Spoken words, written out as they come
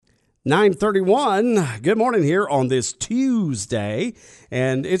9:31. Good morning here on this Tuesday.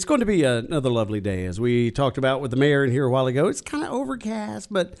 And it's going to be another lovely day. As we talked about with the mayor in here a while ago, it's kind of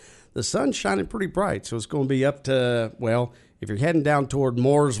overcast, but the sun's shining pretty bright. So it's going to be up to, well, if you're heading down toward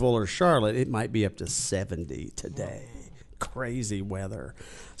Mooresville or Charlotte, it might be up to 70 today. Crazy weather.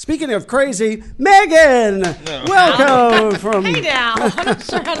 Speaking of crazy, Megan, welcome from... Hey now, I'm not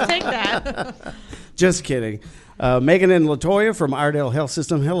sure how to take that. Just kidding. Megan and Latoya from Iredell Health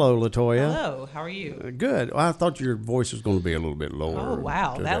System. Hello, Latoya. Hello, how are you? Good. Well, I thought your voice was going to be a little bit lower. Oh,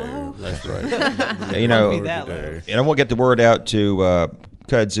 wow, today. that low? That's right. And I want to get the word out to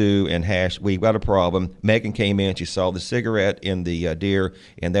Kudzu and Hash. We've got a problem. Megan came in. She saw the cigarette in the deer,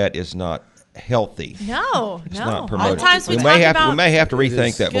 and that is not healthy. No. Not All promoted. the times we talk may about we may have to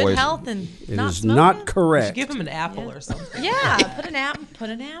rethink that good voice. health and It not is smoking. not correct. Give him an apple or something. Yeah, put an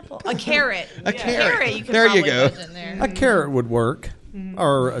apple. A carrot. A carrot. You can There you probably go. put in there. A carrot would work,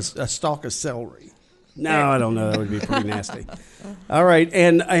 or a stalk of celery. No, I don't know. That would be pretty nasty. All right,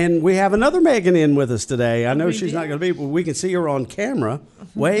 and we have another Megan in with us today. I know she's not going to be, but we can see her on camera.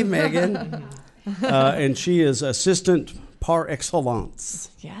 Wave, Megan. And she is assistant par excellence.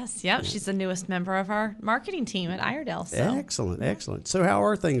 Yes, yep. She's the newest member of our marketing team at Iredell. So. Excellent. So how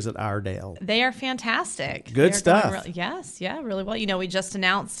are things at Iredell? They are fantastic. Good stuff. Really well. You know, we just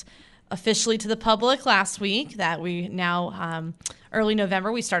announced officially to the public last week that we now, early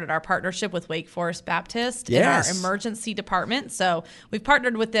November, we started our partnership with Wake Forest Baptist in our emergency department. So we've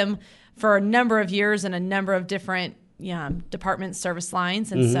partnered with them for a number of years in a number of different department service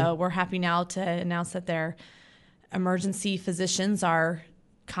lines. And so we're happy now to announce that their emergency physicians are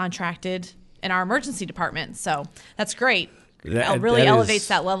contracted in our emergency department. So that's great. It really elevates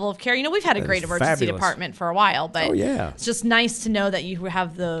that level of care. You know, we've had a great emergency department for a while, but it's just nice to know that you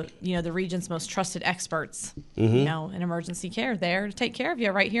have the region's most trusted experts, in emergency care there to take care of you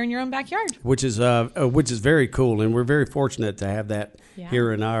right here in your own backyard. Which is very cool, and we're very fortunate to have that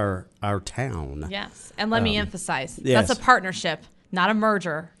here in our town. Yes, and let me emphasize, that's a partnership. Not a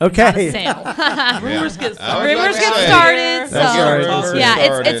merger. Okay. Not a sale. Rumors get started. So,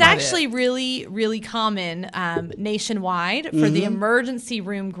 right. it's actually really, really common nationwide for the emergency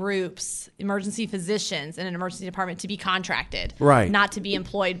room groups, emergency physicians in an emergency department to be contracted. Right. Not to be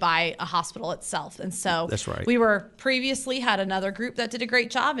employed by a hospital itself. And so that's right. We were previously had another group that did a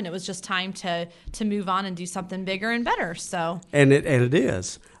great job, and it was just time to move on and do something bigger and better. So And it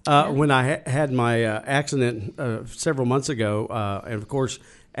is. When I had my accident several months ago, and of course,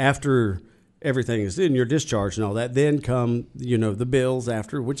 after everything is in your discharge and all that, then come, the bills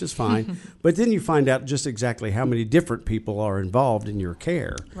after, which is fine. But then you find out just exactly how many different people are involved in your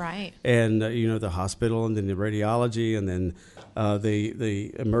care. Right. And, the hospital, and then the radiology, and then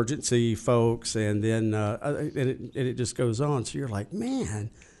the emergency folks, and then it just goes on. So you're like,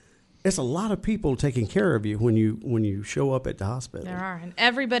 man, it's a lot of people taking care of you when you show up at the hospital. There are, and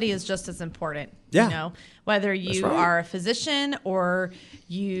everybody is just as important. Yeah. Whether you are a physician or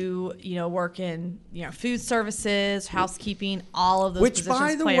you work in food services, housekeeping, all of those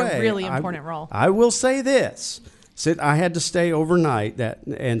positions play a really important role. I will say this: I had to stay overnight,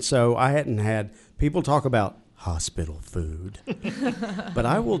 and so I hadn't had people talk about hospital food, but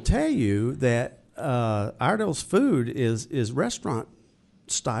I will tell you that Iredell's food is restaurant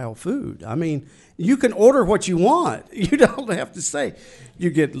style food. I mean, you can order what you want. You don't have to say you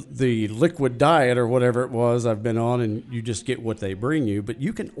get the liquid diet or whatever it was I've been on, and you just get what they bring you, but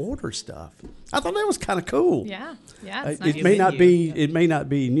you can order stuff. I thought that was kind of cool. Yeah. It's It may not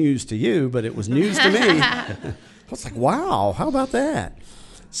be news to you, but it was news to me. I was like, wow, how about that?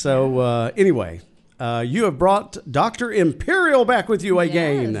 So anyway, you have brought Dr. Imperial back with you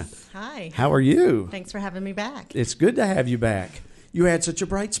again. Yes. Hi. How are you? Thanks for having me back. It's good to have you back. You add such a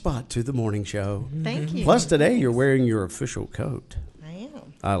bright spot to the morning show. Thank you. Plus, today you're wearing your official coat. I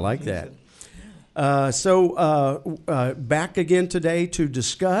am. I like that. So back again today to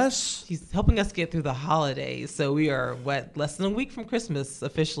discuss. He's helping us get through the holidays. So we are, less than a week from Christmas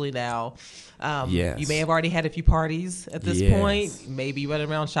officially now. Yes. You may have already had a few parties at this point. Maybe you run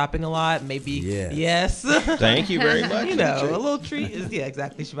around shopping a lot. Maybe. Yes. Thank you very much. A little treat.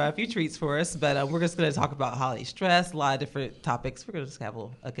 Exactly. She bought a few treats for us. But we're just going to talk about holiday stress, a lot of different topics. We're going to just have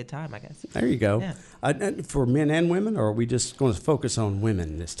a good time, I guess. There you go. Yeah. For men and women, or are we just going to focus on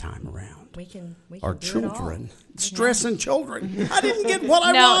women this time around? We can Or do children. It all. Stress and children. I didn't get what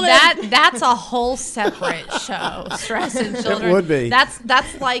I wanted. No, that's a whole separate show. Stress and children. It would be.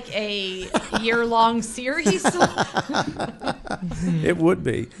 That's like a year-long series. It would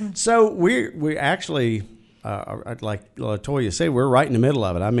be. So we actually like Latoya said, we're right in the middle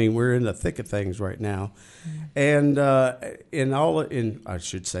of it. I mean, we're in the thick of things right now, and in all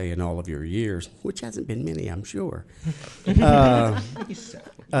of your years, which hasn't been many, I'm sure.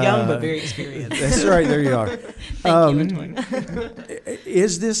 Young but very experienced. That's right. There you are. Thank you.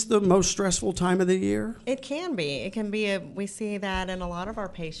 Is this the most stressful time of the year? It can be. It can be. We see that in a lot of our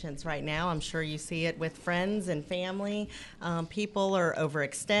patients right now. I'm sure you see it with friends and family. People are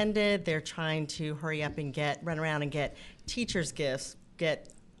overextended. They're trying to hurry up and run around and get teachers' gifts,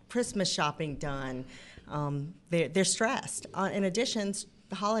 get Christmas shopping done. They're stressed. In addition,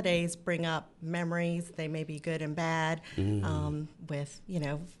 the holidays bring up memories. They may be good and bad, with,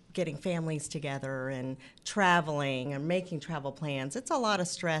 getting families together and traveling and making travel plans. It's a lot of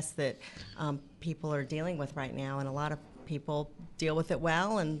stress that people are dealing with right now, and a lot of people deal with it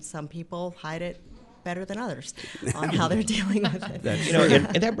well, and some people hide it better than others on how they're dealing with it.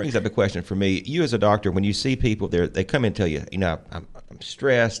 And that brings up a question for me. You as a doctor, when you see people there, they come in and tell you, I'm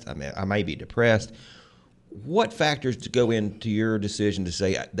stressed, I may be depressed. What factors go into your decision to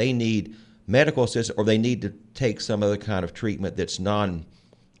say they need medical assistance or they need to take some other kind of treatment that's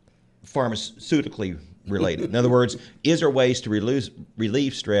non-pharmaceutically related? In other words, is there ways to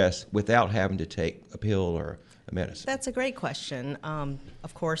relieve stress without having to take a pill or a medicine? That's a great question.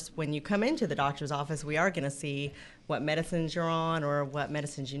 Of course, when you come into the doctor's office, we are going to see what medicines you're on or what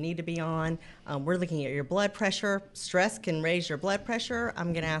medicines you need to be on. We're looking at your blood pressure. Stress can raise your blood pressure.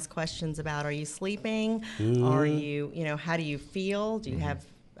 I'm going to ask questions about, are you sleeping? Are you, how do you feel? Do you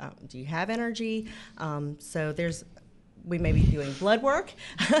have energy? We may be doing blood work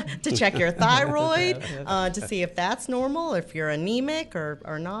to check your thyroid, to see if that's normal, if you're anemic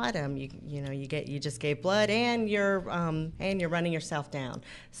or not. You just gave blood and you're running yourself down.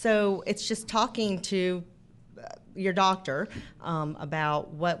 So it's just talking to your doctor about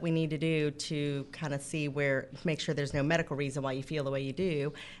what we need to do to kind of make sure there's no medical reason why you feel the way you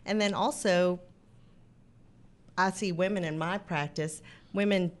do. And then also, I see women in my practice,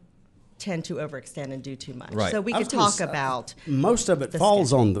 women tend to overextend and do too much. Right. So we could talk about most of it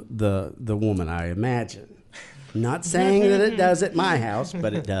falls on the woman, I imagine. Not saying that it does at my house,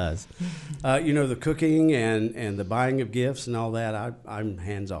 but it does. The cooking and the buying of gifts and all that, I'm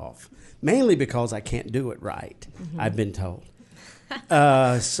hands off. Mainly because I can't do it right, I've been told.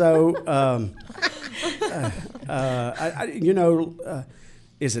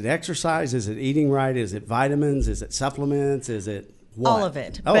 Is it exercise? Is it eating right? Is it vitamins? Is it supplements? Is it what? All of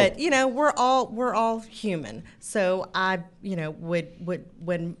it. Oh. But we're all human. So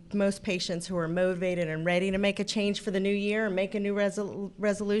when most patients who are motivated and ready to make a change for the new year and make a new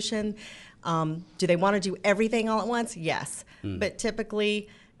resolution, do they want to do everything all at once? Yes. But typically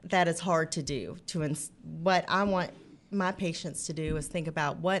that is hard to do. What I want my patients to do is think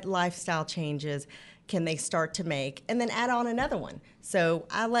about what lifestyle changes can they start to make, and then add on another one. So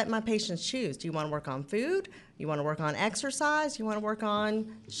I let my patients choose. Do you want to work on food? You want to work on exercise? You want to work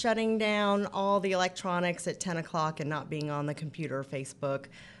on shutting down all the electronics at 10 o'clock and not being on the computer or Facebook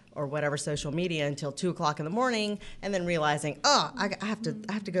or whatever social media until 2 o'clock in the morning, and then realizing, I have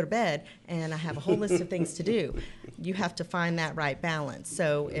to go to bed, and I have a whole list of things to do. You have to find that right balance.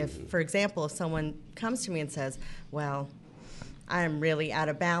 So if, for example, if someone comes to me and says, well, I am really out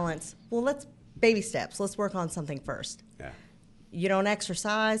of balance, well, let's baby steps. Let's work on something first. Yeah. You don't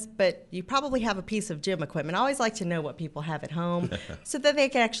exercise, but you probably have a piece of gym equipment. I always like to know what people have at home so that they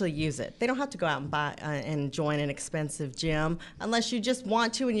can actually use it. They don't have to go out and buy and join an expensive gym unless you just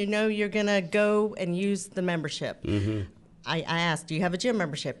want to and you're going to go and use the membership. I asked, do you have a gym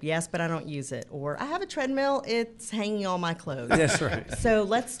membership? Yes, but I don't use it. Or I have a treadmill. It's hanging all my clothes. That's right. So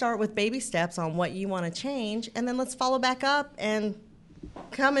let's start with baby steps on what you want to change, and then let's follow back up and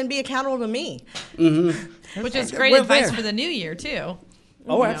come and be accountable to me. Which is great advice for the new year, too.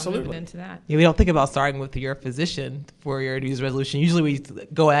 Oh, absolutely. Moving into that. Yeah, we don't think about starting with your physician for your New Year's resolution. Usually we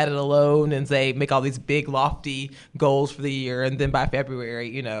go at it alone and say, make all these big, lofty goals for the year. And then by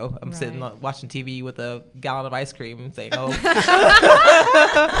February, I'm sitting watching TV with a gallon of ice cream and saying,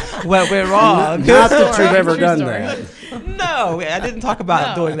 what went wrong? Not that you've ever done that. No, I didn't talk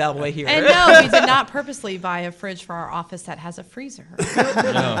about doing that way here. And no, we did not purposely buy a fridge for our office that has a freezer.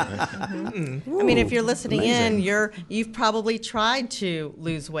 I mean, if you're listening in, you've probably tried to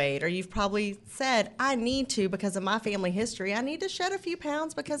lose weight, or you've probably said, I need to, because of my family history, I need to shed a few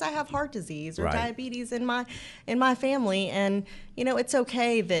pounds because I have heart disease or diabetes in my family. And it's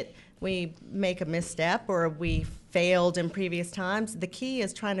okay that we make a misstep or we failed in previous times. The key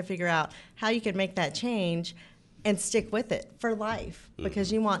is trying to figure out how you can make that change and stick with it for life, because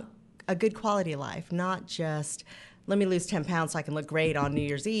you want a good quality of life, not just let me lose 10 pounds so I can look great on New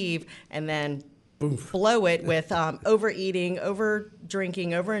Year's Eve and then blow it with overeating, over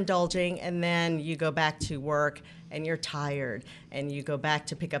drinking, overindulging, and then you go back to work and you're tired, and you go back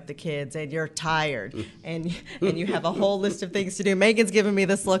to pick up the kids and you're tired, and you have a whole list of things to do. Megan's giving me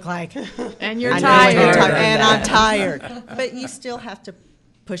this look like, and you're tired, and I'm tired, but you still have to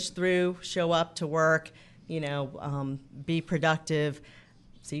push through, show up to work, be productive,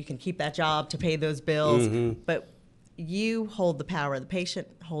 so you can keep that job to pay those bills. But you hold the power. The patient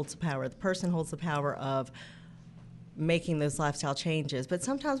holds the power. The person holds the power of making those lifestyle changes. But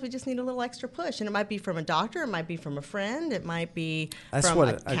sometimes we just need a little extra push, and it might be from a doctor, it might be from a friend, it might be from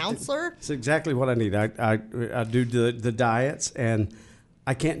a counselor. It's exactly what I need. I do the diets, and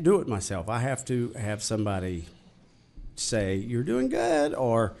I can't do it myself. I have to have somebody say, you're doing good,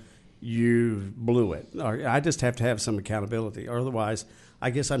 or you blew it. Or I just have to have some accountability. Or otherwise, I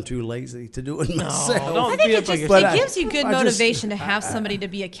guess I'm too lazy to do it myself. I think it gives you good motivation to have somebody to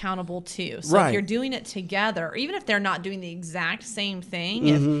be accountable to. So if you're doing it together, or even if they're not doing the exact same thing,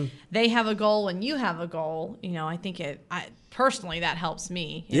 if they have a goal and you have a goal, I think personally that helps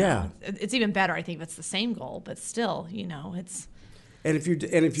me. You know. It's even better, I think, if it's the same goal, but still, it's. And if you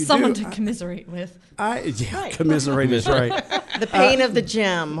someone to commiserate with, commiserate is right. The pain of the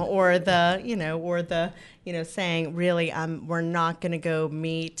gym, or the saying, really, we're not going to go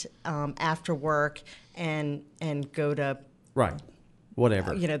meet after work and go to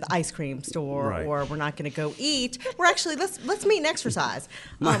whatever, the ice cream store, or we're not going to go eat. We're actually let's meet and exercise.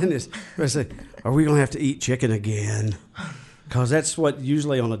 Mine is, are we going to have to eat chicken again? Because that's what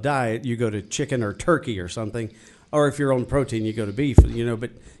usually on a diet you go to chicken or turkey or something. Or if you're on protein, you go to beef,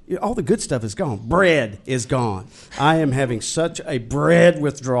 but all the good stuff is gone. Bread is gone. I am having such a bread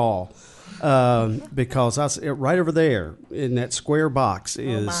withdrawal because right over there in that square box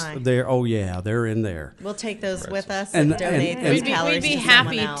is there. Oh, yeah, they're in there. We'll take those with us and donate those calories. We'd be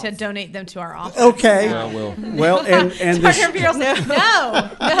happy to donate them to our office. Okay. Well, and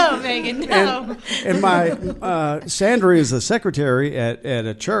no, Megan, no. And my Sandra is a secretary at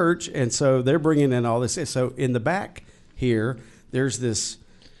a church, and so they're bringing in all this. So in the back here, there's this.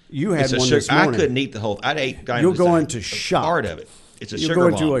 You had one this morning. I couldn't eat the whole. I ate. You'll go into shock. Part of it. It's a You'll sugar go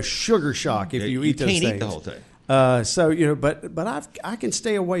into bomb. a sugar shock if you eat those things. You can't eat the whole thing. So but I can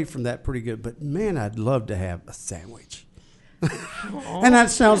stay away from that pretty good. But man, I'd love to have a sandwich. And that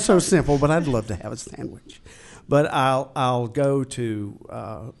sounds so simple, but I'd love to have a sandwich. But I'll go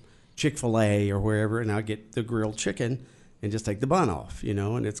to Chick-fil-A or wherever, and I'll get the grilled chicken and just take the bun off,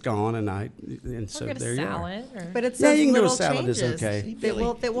 and it's gone, and so there you are. But it's those you can little do a salad changes is okay.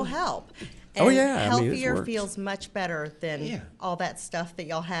 that will help. And healthier it feels much better than all that stuff that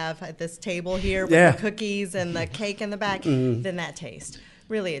y'all have at this table here with the cookies and the cake in the back. Than that taste.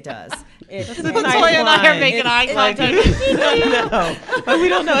 Really, it does. Toya and I are making eye contact. No, we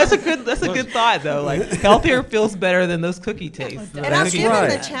don't know. That's a good thought, though. Like, healthier feels better than those cookie tastes. And I've given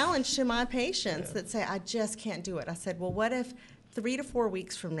the challenge to my patients that say, I just can't do it. I said, well, what if 3 to 4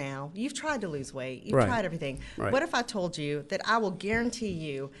 weeks from now, you've tried to lose weight, you've tried everything. What if I told you that I will guarantee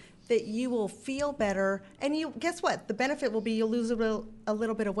you that you will feel better, and guess what? The benefit will be you'll lose a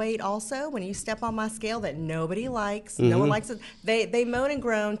little bit of weight also when you step on my scale that nobody likes. No one likes it. They moan and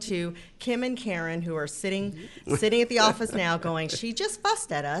groan to Kim and Karen, who are sitting at the office now going, she just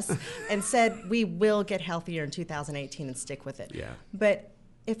fussed at us and said we will get healthier in 2018 and stick with it. Yeah. But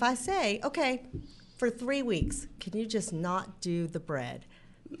if I say, okay, for 3 weeks, can you just not do the bread?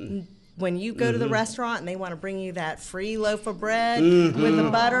 When you go to the restaurant and they want to bring you that free loaf of bread with the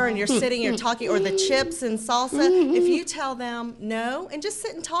butter, and you're talking, or the chips and salsa, if you tell them no and just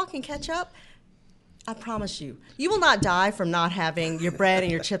sit and talk and catch up, I promise you will not die from not having your bread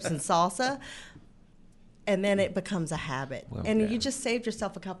and your chips and salsa. And then it becomes a habit. You just saved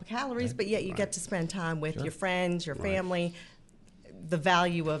yourself a couple calories, but yet you get to spend time with your friends, your family. The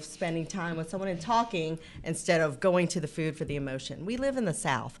value of spending time with someone and talking instead of going to the food for the emotion. We live in the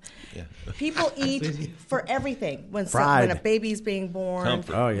South. Yeah. People eat for everything. When a baby's being born,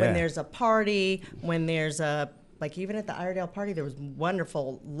 when there's a party, when there's even at the Iredale party, there was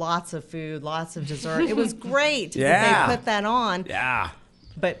wonderful, lots of food, lots of dessert. It was great that they put that on. Yeah.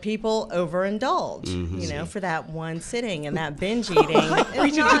 But people overindulge, for that one sitting and that binge eating.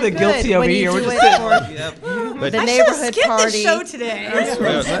 Reaching to the guilty over here. We're just But the neighborhood party. The show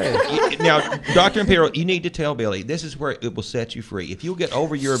today. Now, Dr. Imperial, you need to tell Billy this is where it will set you free. If you'll get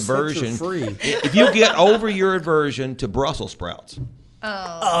over your aversion, if you get over your aversion to Brussels sprouts.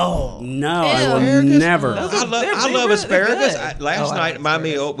 Oh no! I will never. I love asparagus. Last night at my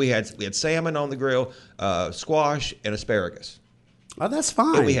meal, we had salmon on the grill, squash, and asparagus. Oh, that's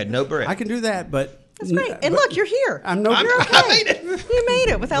fine. But we had no bread. I can do that, but That's great. And look, you're here. I'm no. You're okay. You made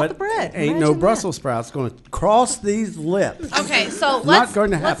it without the bread. Ain't no Brussels sprouts going to cross these lips. Okay, so Not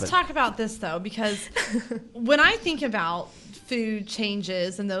going to happen. let's talk about this though, because when I think about food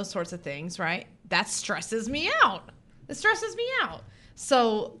changes and those sorts of things, right? That stresses me out. It stresses me out.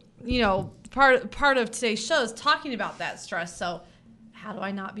 So, part of today's show is talking about that stress. So, how do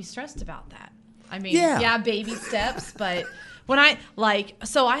I not be stressed about that? I mean, yeah baby steps, but when I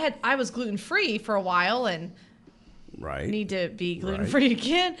was gluten-free for a while and need to be gluten-free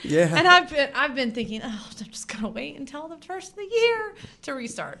again. Yeah. And I've been thinking, I'm just going to wait until the first of the year to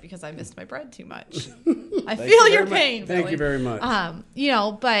restart because I missed my bread too much. I feel your pain. Thank you very much. And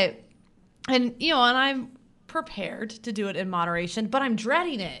I'm prepared to do it in moderation, but I'm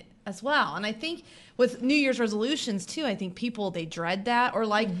dreading it as well. And I think with New Year's resolutions too, I think people, they dread that, or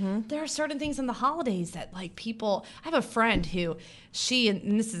there are certain things in the holidays that people, I have a friend who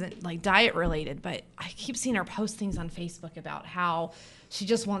and this isn't diet related, but I keep seeing her post things on Facebook about how she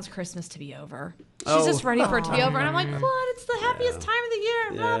just wants Christmas to be over. She's just ready for it to be over. And I'm like, what? It's the happiest time of the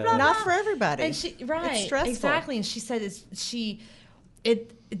year. Blah, blah, Not blah. for everybody. And it's stressful. Exactly. And she said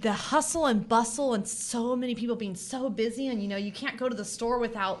the hustle and bustle and so many people being so busy, and you can't go to the store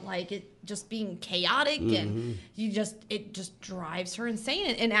without it just being chaotic, and it just drives her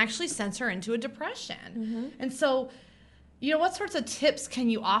insane and actually sends her into a depression. And so, what sorts of tips can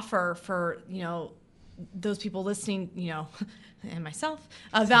you offer for those people listening, and myself,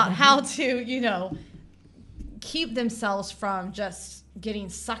 about how to keep themselves from just getting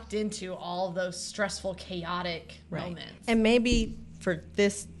sucked into all those stressful, chaotic moments? And maybe for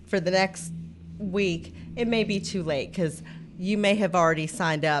the next week, it may be too late because you may have already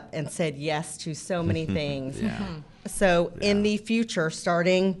signed up and said yes to so many things. So in the future,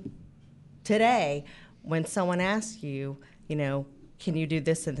 starting today, when someone asks you, can you do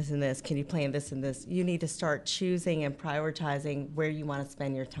this and this and this? Can you plan this and this? You need to start choosing and prioritizing where you want to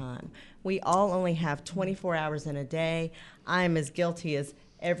spend your time. We all only have 24 hours in a day. I am as guilty as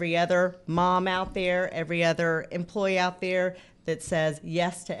every other mom out there, every other employee out there that says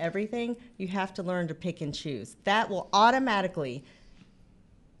yes to everything. You have to learn to pick and choose. That will automatically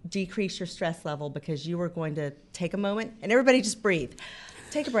decrease your stress level because you are going to take a moment, and everybody just breathe.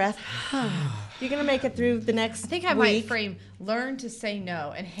 Take a breath. You're going to make it through the next I think I week. might frame learn to say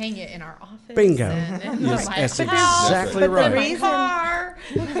no and hang it in our office. Bingo. And Yes, my that's house, exactly right. my car.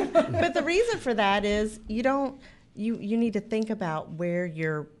 But the reason for that is you need to think about where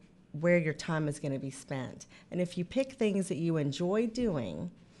your time is going to be spent. And if you pick things that you enjoy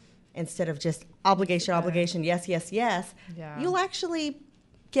doing instead of just obligation, yes, you'll actually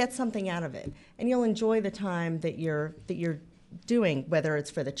get something out of it. And you'll enjoy the time that you're doing, whether it's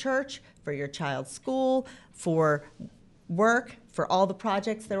for the church, for your child's school, for work, for all the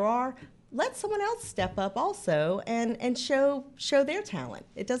projects there are. Let someone else step up also and show their talent.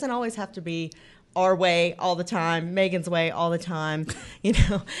 It doesn't always have to be our way all the time, Megan's way all the time. It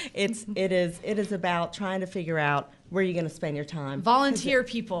is about trying to figure out where you're going to spend your time. Volunteer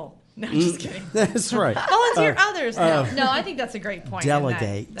people. No, I'm just kidding. That's right. Volunteer others. No, I think that's a great point.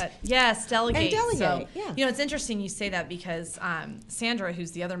 Delegate. Yes, delegate. And delegate, so, it's interesting you say that because Sandra,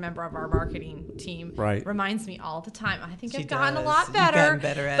 who's the other member of our marketing team, reminds me all the time. I think I've gotten a lot better. You've gotten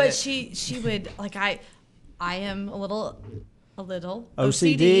better at it. She would, I am a little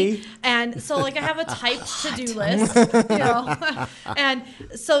OCD. And so I have a typed to-do list, and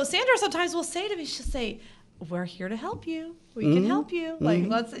so Sandra sometimes will say to me, she'll say, we're here to help you. We can help you.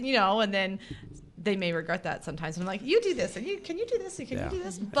 Let's, and then they may regret that sometimes. I'm like, you do this, and can you do this, and can you do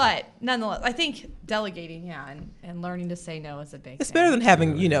this? But nonetheless, I think delegating, and learning to say no is a big thing. It's better than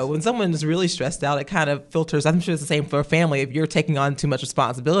having, when someone is really stressed out, it kind of filters. I'm sure it's the same for a family. If you're taking on too much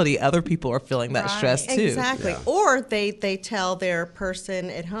responsibility, other people are feeling that stress too. Exactly. Yeah. Or they tell their person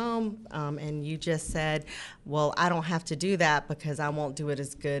at home, and you just said, well, I don't have to do that because I won't do it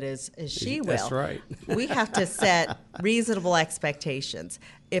as good as she will. That's right. We have to set reasonable expectations.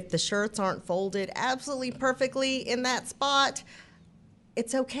 If the shirts aren't folded absolutely perfectly in that spot,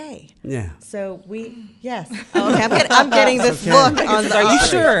 it's okay. Yeah. So yes. Oh, okay. I'm getting this look on the. Are you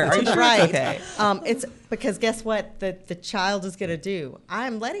sure? Are you sure? Right. Okay. It's because guess what? The child is going to do.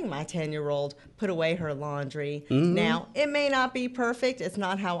 I'm letting my 10-year-old put away her laundry. Now it may not be perfect. It's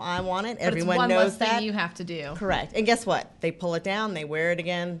not how I want it. But everyone it's one knows less that. Thing you have to do. Correct. And guess what? They pull it down. They wear it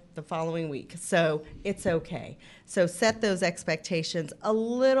again the following week. So it's okay. So set those expectations a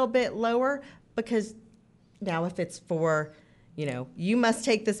little bit lower because now if it's for you must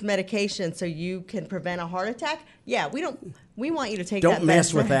take this medication so you can prevent a heart attack. Yeah, we want you to take that Don't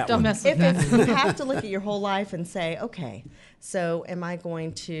mess with that one. Don't mess with that. You have to look at your whole life and say, okay, so am I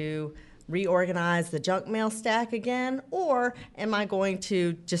going to reorganize the junk mail stack again, or am I going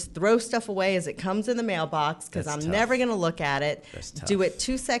to just throw stuff away as it comes in the mailbox because I'm never going to look at it, do it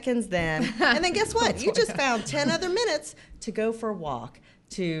 2 seconds then, and then guess what? You just found 10 other minutes to go for a walk,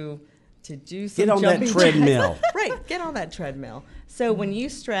 to do some Get on that treadmill. Right, get on that treadmill. So when you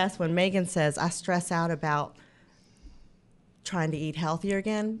stress, when Megan says, I stress out about trying to eat healthier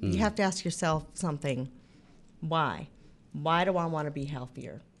again, you have to ask yourself something. Why? Why do I want to be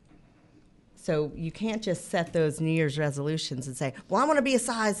healthier? So you can't just set those New Year's resolutions and say, well, I want to be a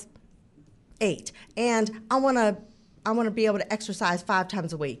size 8, and I want to be able to exercise 5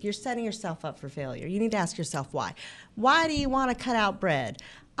 times a week. You're setting yourself up for failure. You need to ask yourself why. Why do you want to cut out bread?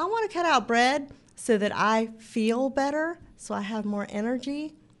 I want to cut out bread so that I feel better, so I have more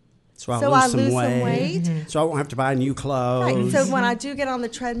energy, so I lose some weight. So I won't have to buy new clothes. Right. So when I do get on the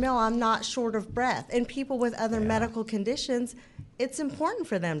treadmill, I'm not short of breath. And people with other medical conditions, it's important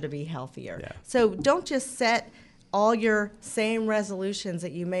for them to be healthier. Yeah. So don't just set all your same resolutions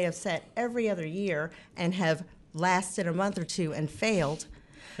that you may have set every other year and have lasted a month or two and failed.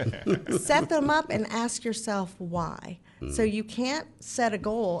 Set them up and ask yourself why. So you can't set a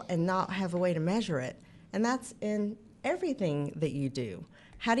goal and not have a way to measure it. And that's in everything that you do.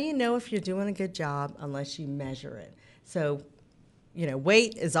 How do you know if you're doing a good job unless you measure it? So,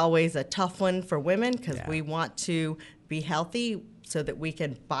 weight is always a tough one for women because we want to be healthy so that we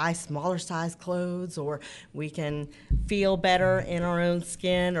can buy smaller size clothes, or we can feel better in our own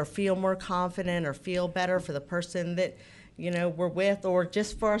skin, or feel more confident, or feel better for the person that we're with, or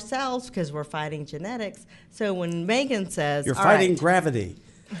just for ourselves because we're fighting genetics. So when Megan says, you're fighting gravity.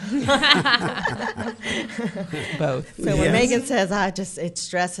 Both. So when Megan says, it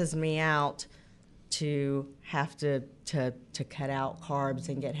stresses me out to have to cut out carbs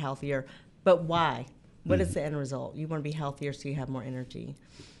and get healthier, but why? What is the end result? You want to be healthier so you have more energy,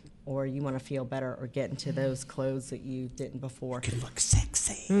 or you want to feel better, or get into those clothes that you didn't before. You can look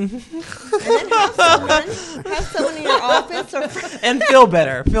sexy. And then have someone in your office and feel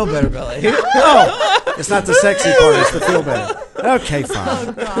better, Billy. Oh, it's not the sexy part; it's the feel better. Okay, fine.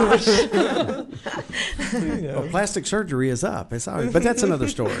 Oh gosh. Well, plastic surgery is up. It's all right, but that's another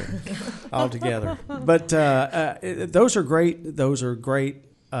story altogether. But those are great. Those are great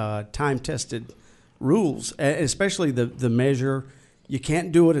time-tested rules, especially the measure. You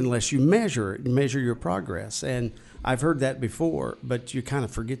can't do it unless you measure it, measure your progress. And I've heard that before, but you kind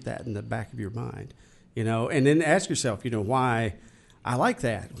of forget that in the back of your mind, and then ask yourself, why I like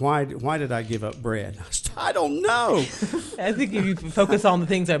that. Why did I give up bread? I don't know. I think if you focus on the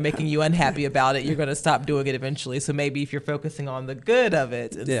things that are making you unhappy about it, you're going to stop doing it eventually. So maybe if you're focusing on the good of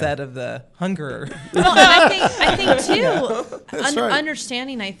it instead of the hunger. Well, and I think too, right.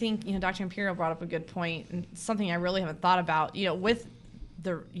 Understanding, I think, Dr. Imperial brought up a good point, and something I really haven't thought about, with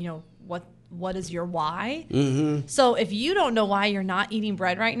the, what is your why? Mm-hmm. So if you don't know why you're not eating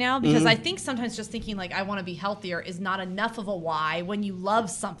bread right now, because I think sometimes just thinking like I want to be healthier is not enough of a why when you love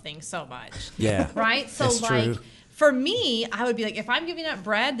something so much. Yeah. Right? So that's true. For me, I would be like, if I'm giving up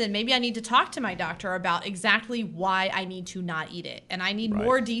bread, then maybe I need to talk to my doctor about exactly why I need to not eat it. And I need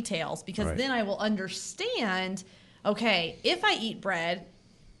more details, because then I will understand, okay, if I eat bread,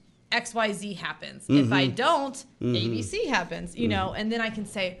 XYZ happens. Mm-hmm. If I don't, ABC happens, and then I can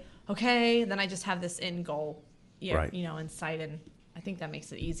say, okay, then I just have this end goal, in sight, and I think that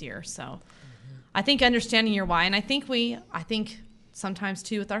makes it easier. So I think understanding your why, and I think sometimes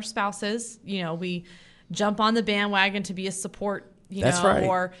too with our spouses, we jump on the bandwagon to be a support, That's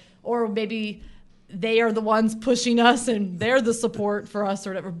right. or maybe they are the ones pushing us and they're the support for us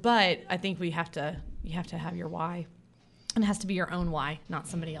or whatever. But I think you have to have your why. And it has to be your own why, not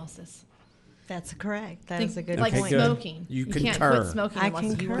somebody else's. That's correct. That is a good like point. Smoking. You can't concur. quit smoking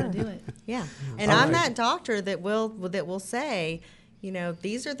unless you want to do it. Yeah, and I'm that doctor that will say,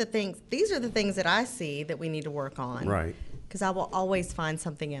 these are the things that I see that we need to work on. Right. Because I will always find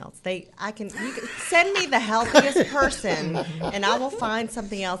something else. You can send me the healthiest person, and I will find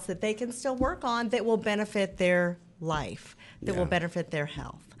something else that they can still work on that will benefit their life, that will benefit their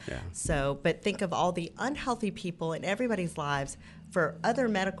health. Yeah. So, but think of all the unhealthy people in everybody's lives for other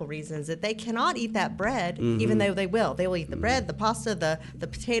medical reasons that they cannot eat that bread, even though they will. They will eat the bread, the pasta, the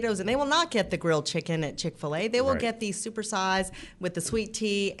potatoes, and they will not get the grilled chicken at Chick-fil-A. They will get the supersize with the sweet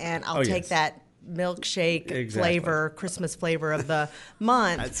tea, and I'll take that milkshake flavor, Christmas flavor of the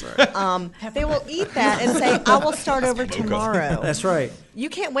month. That's right. They will eat that and say, I will start over tomorrow. That's right. You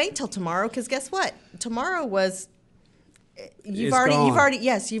can't wait till tomorrow, because guess what? Tomorrow was... You've gone.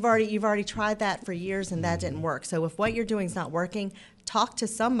 already tried that for years, and that didn't work. So if what you're doing is not working, talk to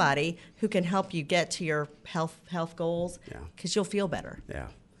somebody who can help you get to your health goals, because you'll feel better. Yeah.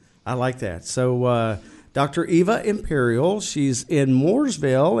 I like that. So, Dr. Eva Imperial, she's in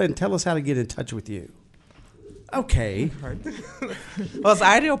Mooresville, and tell us how to get in touch with you. Okay. Well, it's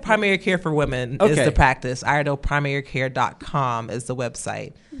Iredale Primary Care for Women is Okay. the practice. IredalePrimaryCare.com is the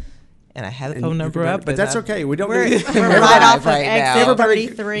website. And I had the phone number up. But that's okay. We don't We're, need we're right off of right now. exit Everybody-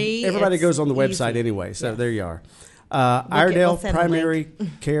 33. Everybody It's goes on the website easy. anyway, so there you are. we'll send a Primary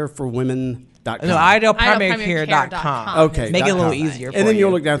Care for Women.com. No, IredalePrimaryCare.com. Okay. Make it a little .com. easier for And then you.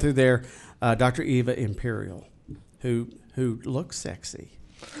 you'll look down through there, Dr. Eva Imperial, who looks sexy.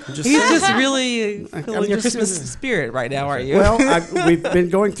 I'm just He's saying. just really I'm feeling your just Christmas gonna- spirit right now, aren't you? Well, we've been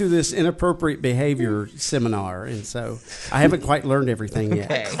going through this inappropriate behavior seminar, and so I haven't quite learned everything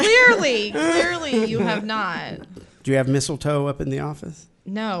yet. Okay. Clearly, you have not. Do you have mistletoe up in the office?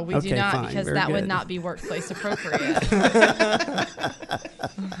 No, we Okay, do not, fine. because Very that good. would not be workplace appropriate.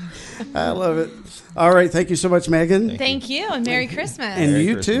 I love it. All right, thank you so much, Megan. Thank you, and Merry Christmas. And Merry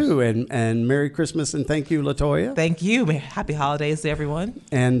you Christmas. too, and Merry Christmas, and thank you, Latoya. Thank you. Happy holidays to everyone.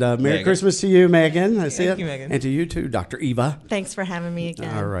 And Merry Megan. Christmas to you, Megan. That's Thank it. you, Megan. And to you too, Dr. Eva. Thanks for having me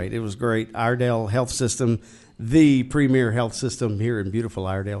again. All right, it was great. Iredale Health System, the premier health system here in beautiful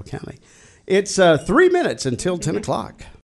Iredale County. It's 3 minutes until 10 o'clock.